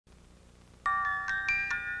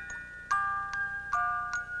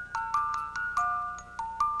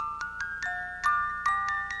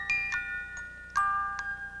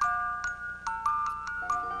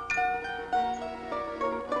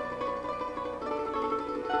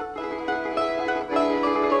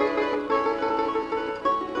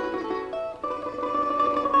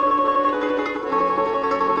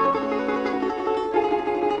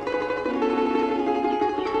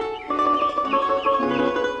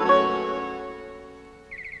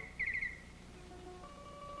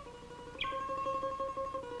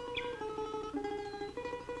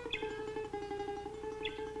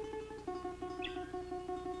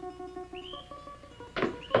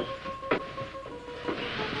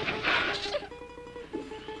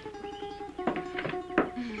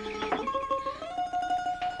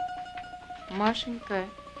Машенька.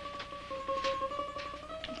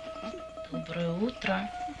 Доброе утро.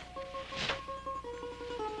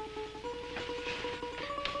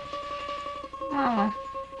 Mama,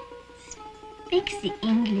 speak the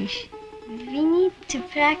English. We need to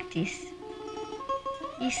practice.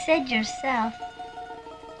 You said yourself.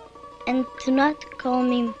 And do not call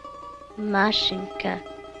me Mashinka.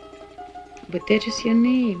 But that is your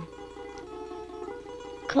name.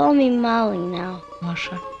 Call me Molly now.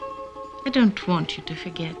 Masha, I don't want you to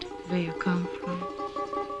forget where you come from.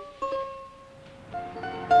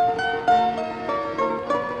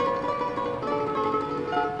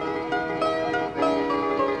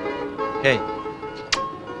 Hey.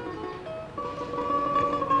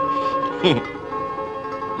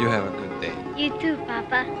 You have a good day. You too,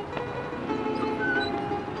 Papa.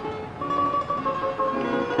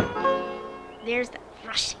 There's that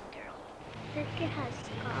Russian girl. Look at her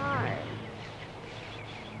scarf.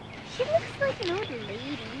 She looks like an old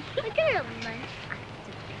lady. Look at her lunchbox.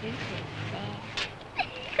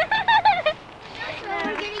 That's what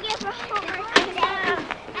we're gonna get for homework.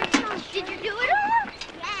 Did you do it all?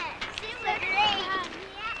 Yes. It was great.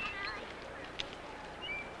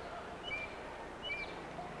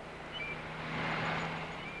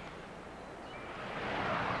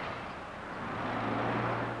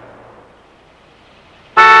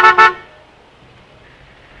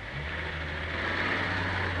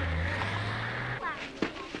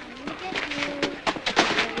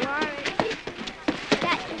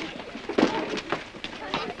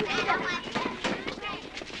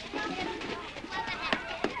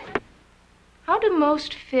 How do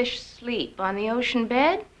most fish sleep? On the ocean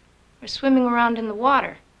bed or swimming around in the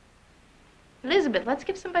water? Elizabeth, let's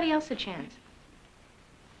give somebody else a chance.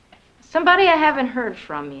 Somebody I haven't heard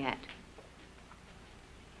from yet.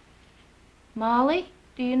 Molly,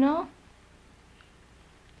 do you know?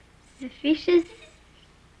 The fishes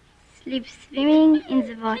sleep swimming in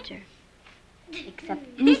the water. Except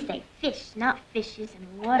we say fish, not fishes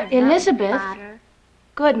in water. Elizabeth. Not water.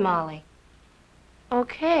 Good, Molly.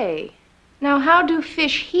 Okay. Now, how do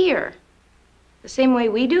fish hear? The same way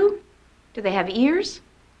we do? Do they have ears?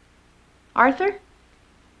 Arthur?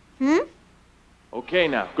 Okay,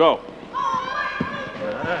 now, go.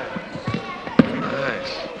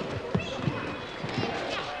 Nice.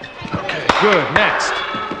 Okay, good. Next.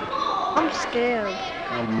 I'm scared.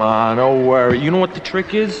 Come on, don't worry. You know what the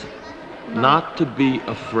trick is? Not to be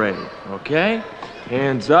afraid, okay?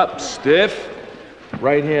 Hands up, stiff.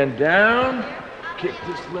 Right hand down. Kick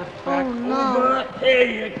this left back over. There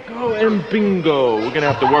you go, and bingo. We're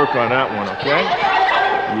gonna have to work on that one, okay?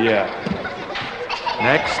 Yeah.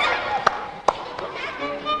 Next.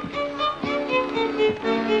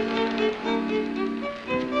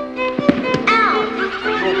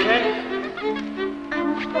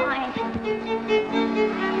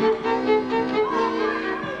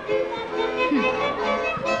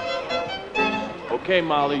 Okay,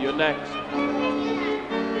 Molly, you're next.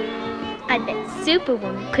 I bet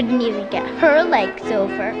Superwoman couldn't even get her legs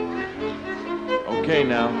over. Okay,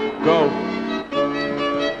 now, go.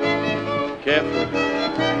 Careful.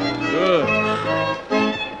 Good.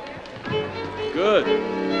 Good.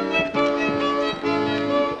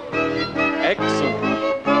 Excellent.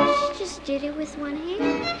 She just did it with one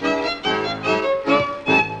hand.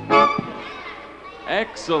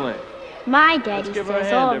 Excellent. My daddy give her a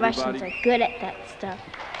says hand, all Russians everybody. are good at that stuff.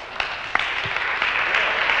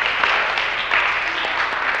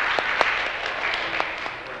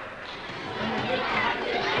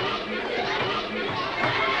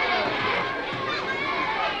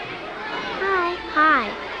 Hi.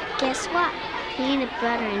 Guess what? Peanut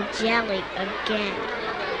butter and jelly again.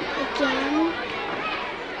 Again?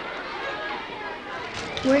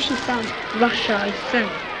 Where's she from? Russia, I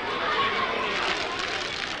think.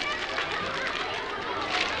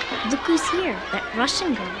 Look who's here, that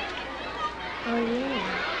Russian girl. Oh, yeah.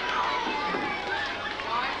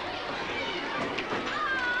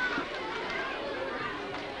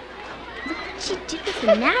 Look what she did with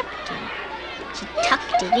the napkin. She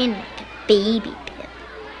tucked it in like a baby pip.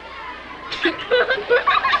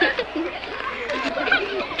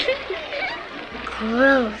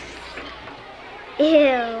 Gross.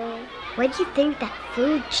 Ew. What do you think that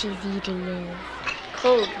food she's eating is?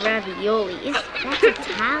 Cold raviolis. That's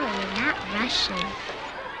Italian, not Russian.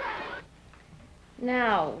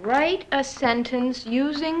 Now, write a sentence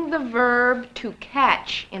using the verb to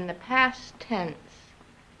catch in the past tense.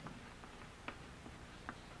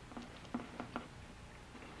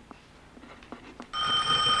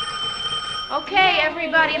 Okay,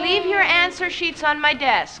 everybody, leave your answer sheets on my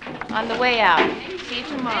desk on the way out. See you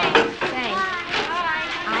tomorrow. Thanks.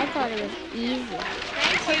 I thought it was easy.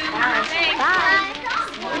 Bye.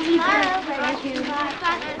 Thank you.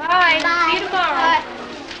 Bye. See you tomorrow.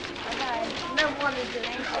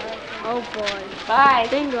 Oh boy. Bye.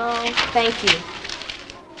 Bingo. Thank you.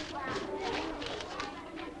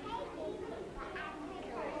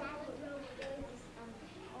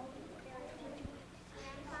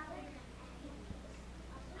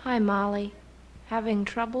 Hi, Molly. Having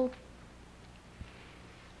trouble?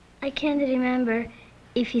 I can't remember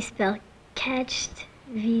if he spelled catched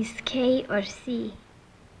with K or C.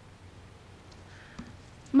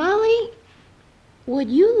 Molly, would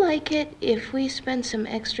you like it if we spend some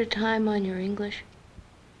extra time on your English?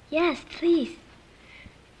 Yes, please.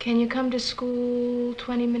 Can you come to school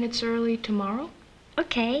 20 minutes early tomorrow?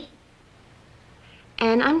 Okay.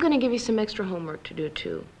 And I'm going to give you some extra homework to do,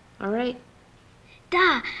 too. All right?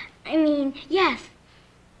 Yes.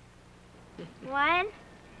 1,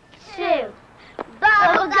 2.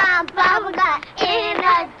 Bubble gum in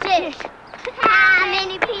a dish. How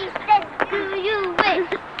many pieces do you wish?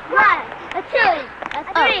 1, 2,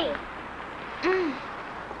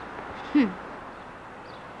 3.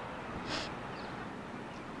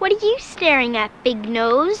 What are you staring at, Big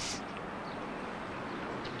Nose?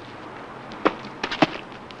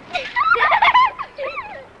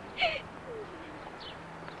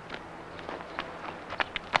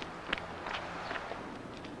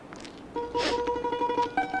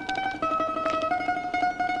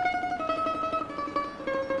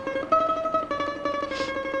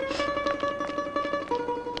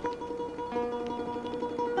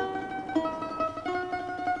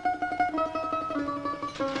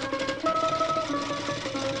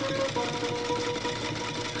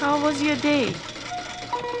 How was your day?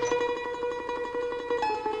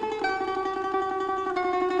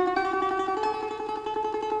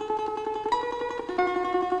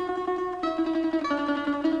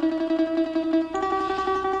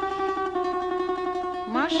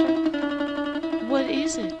 Masha, what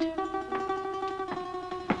is it?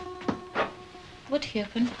 What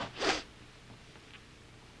happened?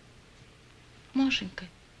 Машенька.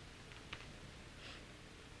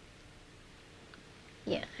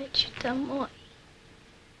 Я хочу домой.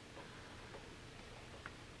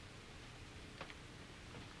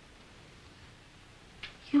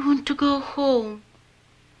 You want to go home,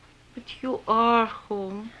 but you are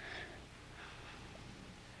home.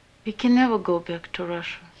 We can never go back to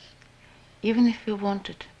Russia. Even if we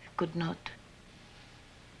wanted, we could not.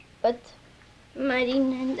 But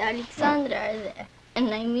Marina and Alexandra are there,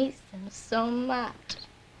 and I miss them so much.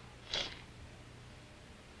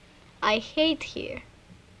 I hate here.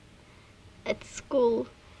 At school,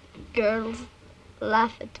 girls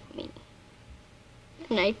laugh at me.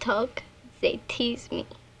 When I talk, they tease me.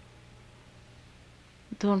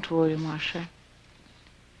 Don't worry, Masha.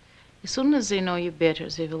 As soon as they know you better,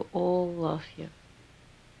 they will all love you.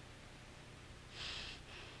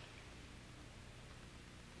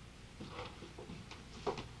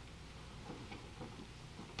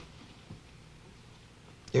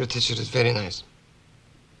 Your teacher is very nice.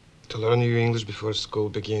 To learn your English before school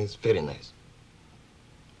begins, very nice.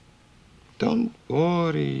 Don't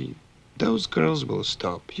worry. Those girls will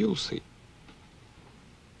stop. You'll see.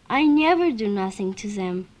 I never do nothing to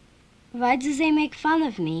them. Why do they make fun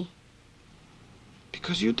of me?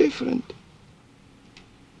 Because you're different.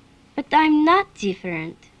 But I'm not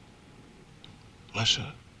different.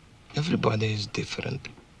 Masha, everybody is different.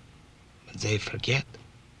 But they forget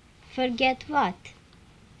Forget what?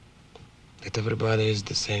 that everybody is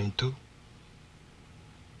the same too.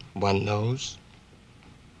 One nose,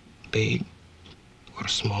 big or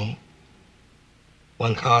small.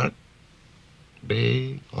 One heart,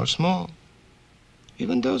 big or small.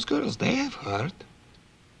 Even those girls, they have heart.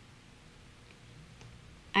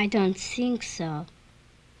 I don't think so.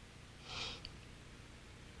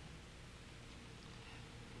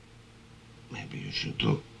 Maybe you should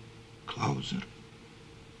look closer.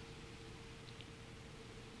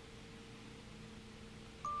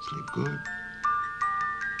 Sleep good.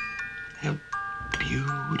 Have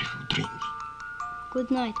beautiful dreams. Good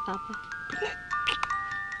night, Papa. Good night.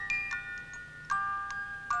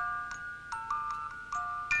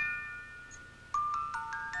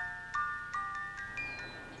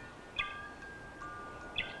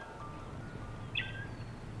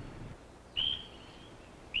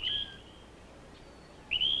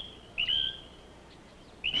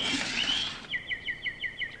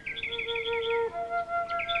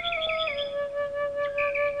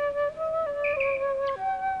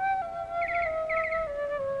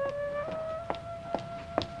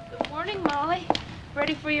 Morning, Molly.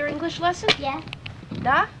 Ready for your English lesson? Yes.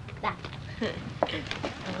 Da? Da.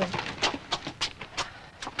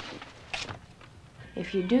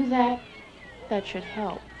 If you do that, that should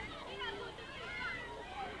help.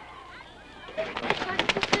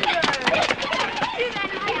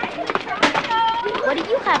 What are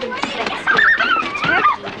you having for Thanksgiving?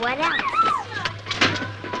 Turkey. What else?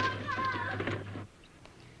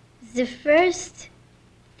 The first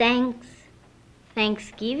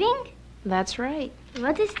Thanksgiving? That's right.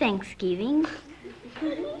 What is Thanksgiving?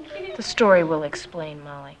 The story will explain,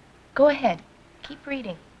 Molly. Go ahead. Keep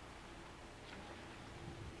reading.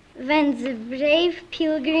 When the brave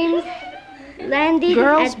pilgrims landed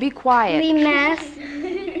Girls, at be quiet. Plymouth,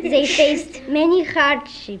 they faced many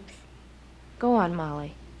hardships. Go on,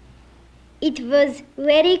 Molly. It was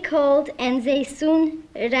very cold and they soon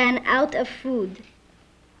ran out of food.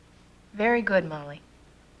 Very good, Molly.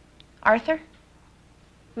 Arthur?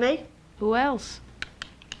 Me? Who else?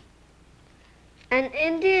 An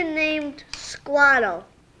Indian named Squanto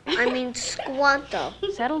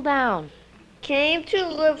Settle down. came to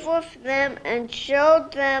live with them and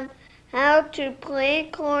showed them how to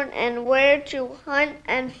plant corn and where to hunt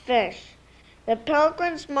and fish. The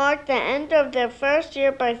Pilgrims marked the end of their first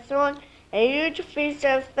year by throwing a huge feast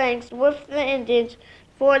of thanks with the Indians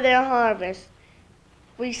for their harvest.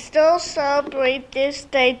 We still celebrate this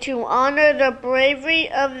day to honor the bravery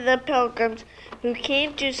of the Pilgrims who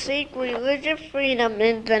came to seek religious freedom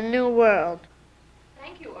in the New World.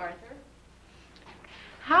 Thank you, Arthur.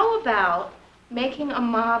 How about making a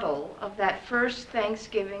model of that first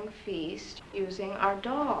Thanksgiving feast using our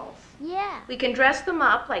dolls? Yeah. We can dress them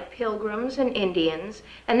up like pilgrims and Indians,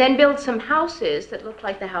 and then build some houses that look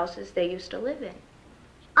like the houses they used to live in.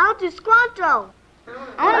 I'll do Squanto.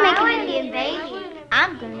 I want to make an Indian baby.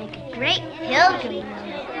 I'm gonna make a great pilgrim.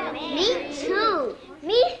 Me too.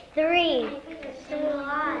 Me 3. Me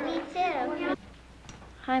too.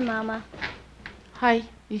 Hi, Mama. Hi,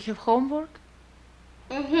 you have homework?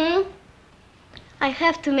 Mm-hmm. I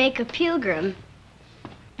have to make a pilgrim.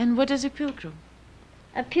 And what is a pilgrim?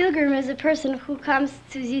 A pilgrim is a person who comes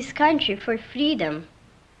to this country for freedom.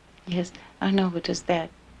 Yes, I know what is that.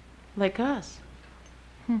 Like us.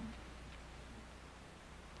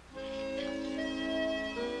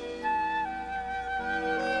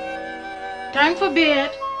 Time for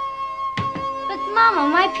bed. But Mama,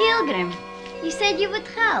 my pilgrim, you said you would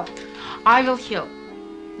help. I will help.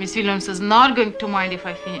 Miss Williams is not going to mind if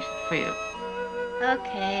I finish it for you.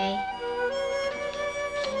 Okay.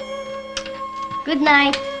 Good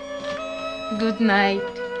night. Good night.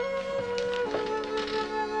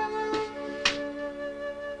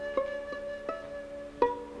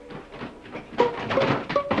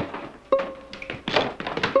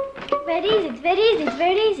 Where is it? Where is it?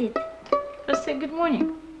 Where is it? Just say good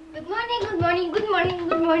morning. Good morning, good morning, good morning,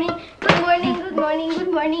 good morning, good morning, good morning,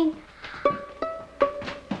 good morning.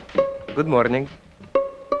 Good morning.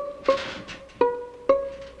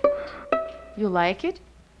 You like it?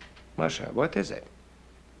 Masha, what is it?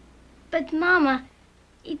 But Mama,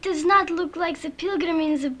 it does not look like the pilgrim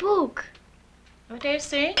in the book. What are you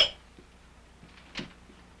saying?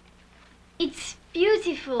 It's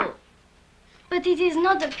beautiful, but it is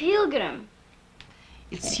not a pilgrim.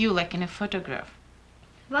 It's you like in a photograph.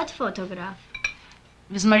 What photograph?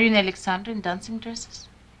 With Marina Alexandra in dancing dresses.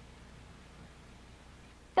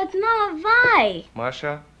 But Mama, why?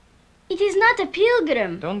 Masha, It is not a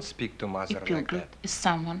pilgrim. don't speak to A mother like pilgrim that. is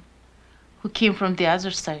someone who came from the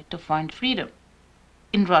other side to find freedom.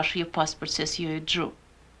 In Russia, your passport says you're a Jew.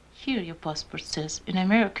 Here, your passport says an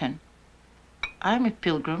American. I'm a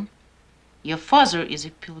pilgrim. Your father is a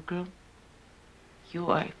pilgrim. You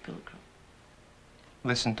are a pilgrim.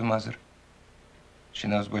 Listen to mother. She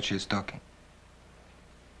knows what she is talking.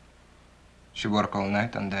 She worked all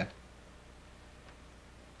night on that.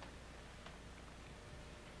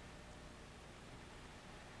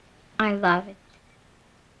 I love it.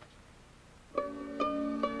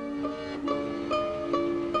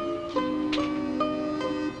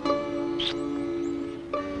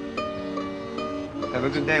 Have a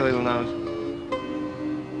good day, little nose.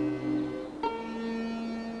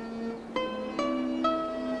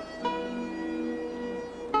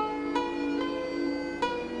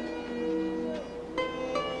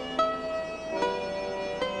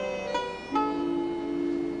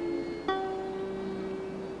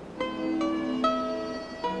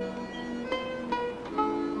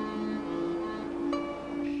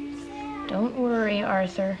 Don't worry,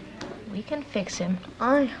 Arthur. We can fix him.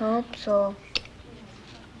 I hope so.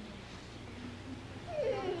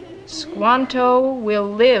 Squanto will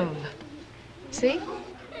live. See?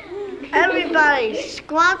 Everybody,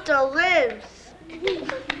 Squanto lives.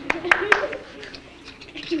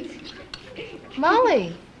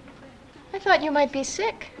 Molly, I thought you might be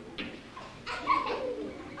sick.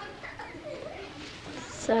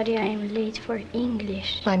 Sorry, I am late for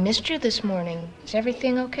English. I missed you this morning. Is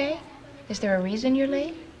everything okay? Is there a reason you're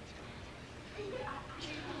late?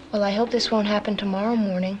 Well, I hope this won't happen tomorrow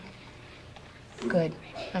morning. Good.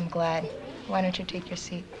 I'm glad. Why don't you take your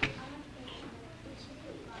seat?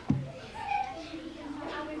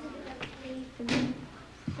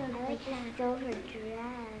 I like to sew her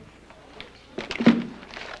dress.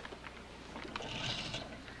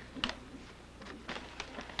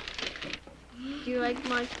 Do you like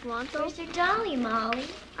my Toronto? Where's your dolly, Molly?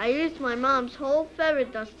 I used my mom's whole feather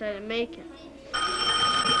duster to make it.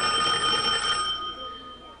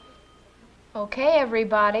 Okay,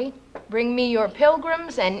 everybody. Bring me your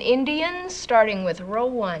pilgrims and Indians, starting with row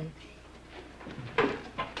 1.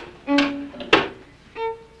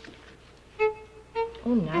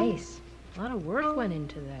 Oh, nice. A lot of work went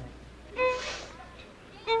into that.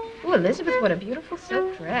 Oh, Elizabeth, what a beautiful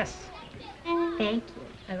silk dress. Thank you.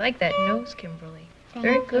 I like that nose, Kimberly.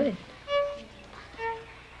 Very good.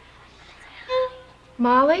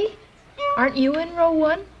 Molly, aren't you in row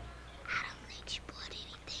 1? I don't think she bought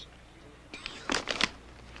anything. Do you?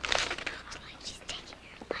 Looks like she's taking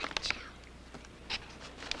her lunch out.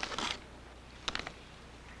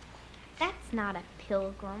 That's not a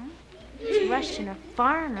pilgrim. It's Russian or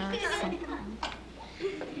foreigner or something.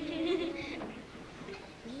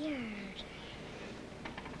 Weird.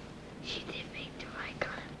 She did make the right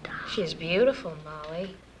kind of doll. She's beautiful,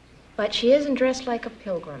 Molly. But she isn't dressed like a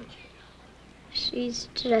pilgrim. She's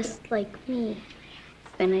dressed like me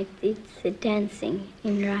when I did the dancing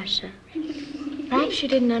in Russia. Perhaps she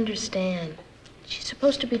didn't understand. She's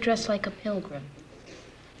supposed to be dressed like a pilgrim.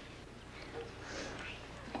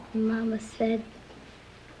 Mama said,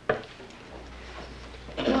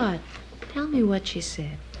 What? Tell me what she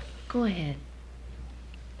said. Go ahead.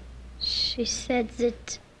 she said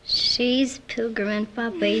that she's pilgrim and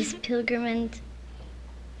Papa is pilgrim and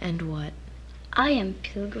And what? I am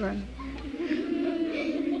pilgrim.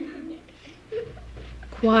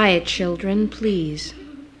 Quiet, children, please.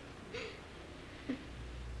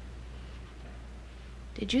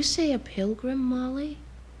 Did you say a pilgrim, Molly?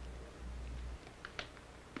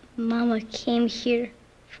 Mama came here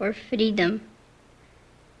for freedom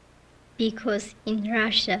because in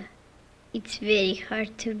Russia it's very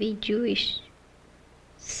hard to be Jewish.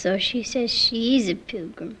 So she says she is a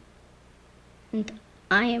pilgrim and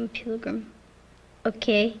I am pilgrim.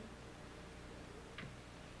 Okay?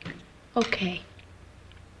 Okay.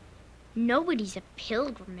 Nobody's a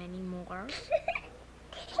pilgrim anymore.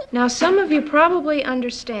 Now, some of you probably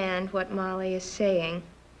understand what Molly is saying,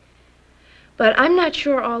 but I'm not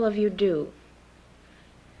sure all of you do.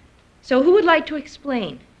 So who would like to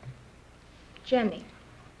explain? Jenny.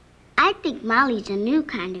 I think Molly's a new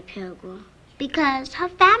kind of pilgrim because her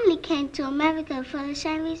family came to America for the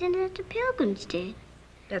same reason that the pilgrims did.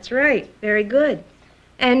 That's right. Very good.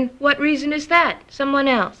 And what reason is that? Someone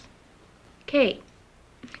else. Kate.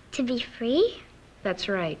 To be free? That's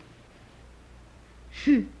right.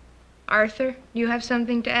 Arthur, do you have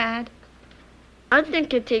something to add? I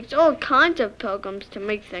think it takes all kinds of pilgrims to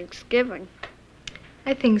make Thanksgiving.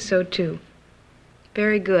 I think so, too.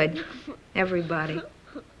 Very good, everybody.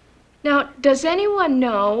 Now, does anyone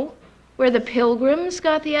know where the Pilgrims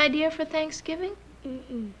got the idea for Thanksgiving?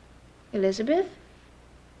 Elizabeth?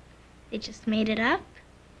 They just made it up?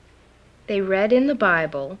 They read in the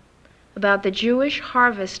Bible about the Jewish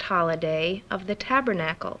harvest holiday of the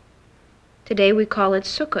tabernacle. Today we call it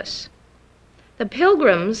Sukkot. The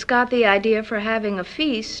Pilgrims got the idea for having a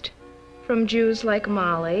feast from Jews like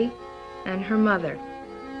Molly and her mother.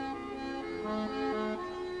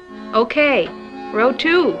 Okay, row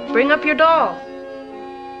 2, bring up your doll.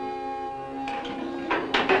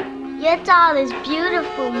 Your doll is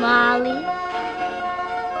beautiful, Molly.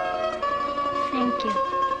 Thank you.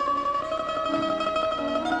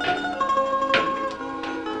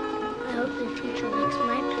 I hope the teacher likes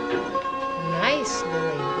my pilgrim. Nice,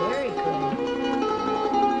 Lily, very good.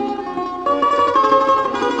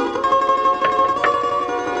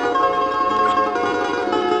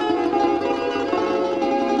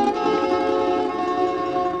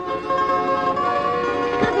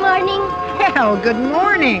 Good morning. Well, good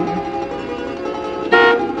morning.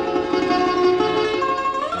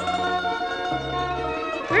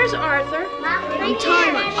 Where's Arthur? I'm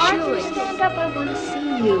tying my Arthur, shoes. stand up, I want to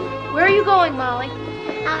see you. Where are you going, Molly?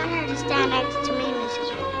 I want her to stand next to me, Mrs.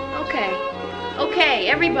 Reed. Okay. Okay,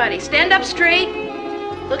 everybody, stand up straight.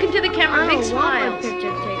 Look into the camera, I big don't want my smiles.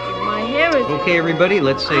 picture taken. My hair is... Okay, everybody,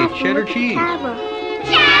 let's say I have to cheddar look at the cheese. camera.